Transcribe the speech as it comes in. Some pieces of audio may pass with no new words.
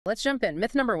Let's jump in.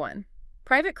 Myth number one.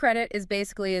 Private credit is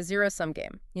basically a zero-sum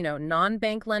game.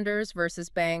 Non-bank lenders versus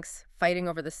banks fighting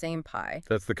over the same pie.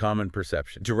 That's the common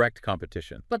perception. Direct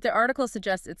competition. But the article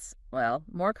suggests it's, well,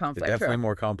 more complex. Definitely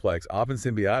more complex, often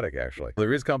symbiotic, actually.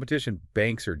 There is competition.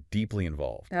 Banks are deeply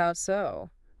involved. How so?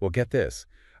 Well, get this.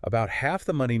 About half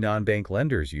the money non-bank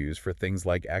lenders use for things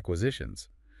like acquisitions,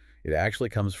 it actually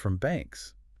comes from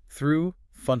banks through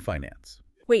fund finance.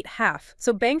 Wait, half.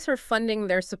 So banks are funding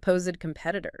their supposed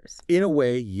competitors. In a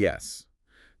way, yes.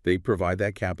 They provide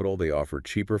that capital. They offer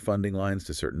cheaper funding lines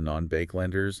to certain non-bank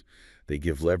lenders. They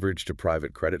give leverage to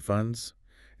private credit funds.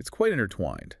 It's quite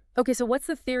intertwined. Okay, so what's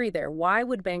the theory there? Why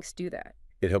would banks do that?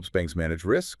 It helps banks manage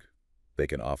risk. They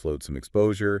can offload some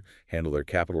exposure, handle their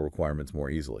capital requirements more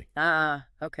easily. Ah,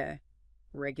 okay.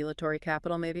 Regulatory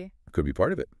capital, maybe? Could be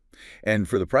part of it. And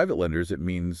for the private lenders, it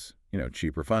means,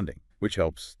 cheaper funding, which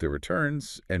helps their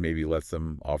returns and maybe lets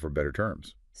them offer better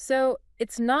terms. So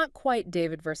it's not quite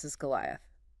David versus Goliath.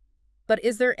 But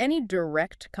is there any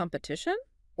direct competition?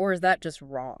 Or is that just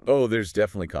wrong? Oh, there's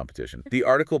definitely competition. The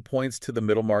article points to the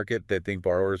middle market that think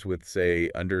borrowers with, say,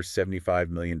 under $75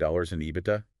 million in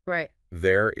EBITDA. Right.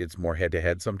 There, it's more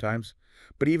head-to-head sometimes.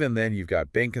 But even then, you've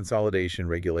got bank consolidation,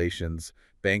 regulations.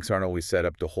 Banks aren't always set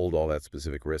up to hold all that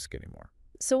specific risk anymore.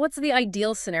 So what's the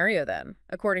ideal scenario then,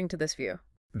 according to this view?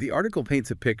 The article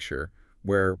paints a picture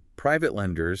where private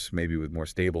lenders, maybe with more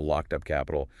stable locked-up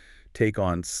capital, take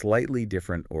on slightly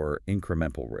different or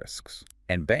incremental risks.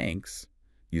 And banks,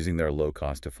 using their low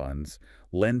cost of funds,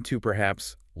 lend to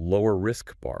perhaps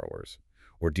lower-risk borrowers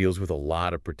or deals with a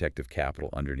lot of protective capital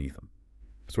underneath them.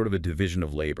 Sort of a division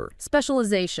of labor.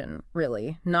 Specialization,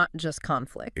 really, not just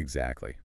conflict. Exactly.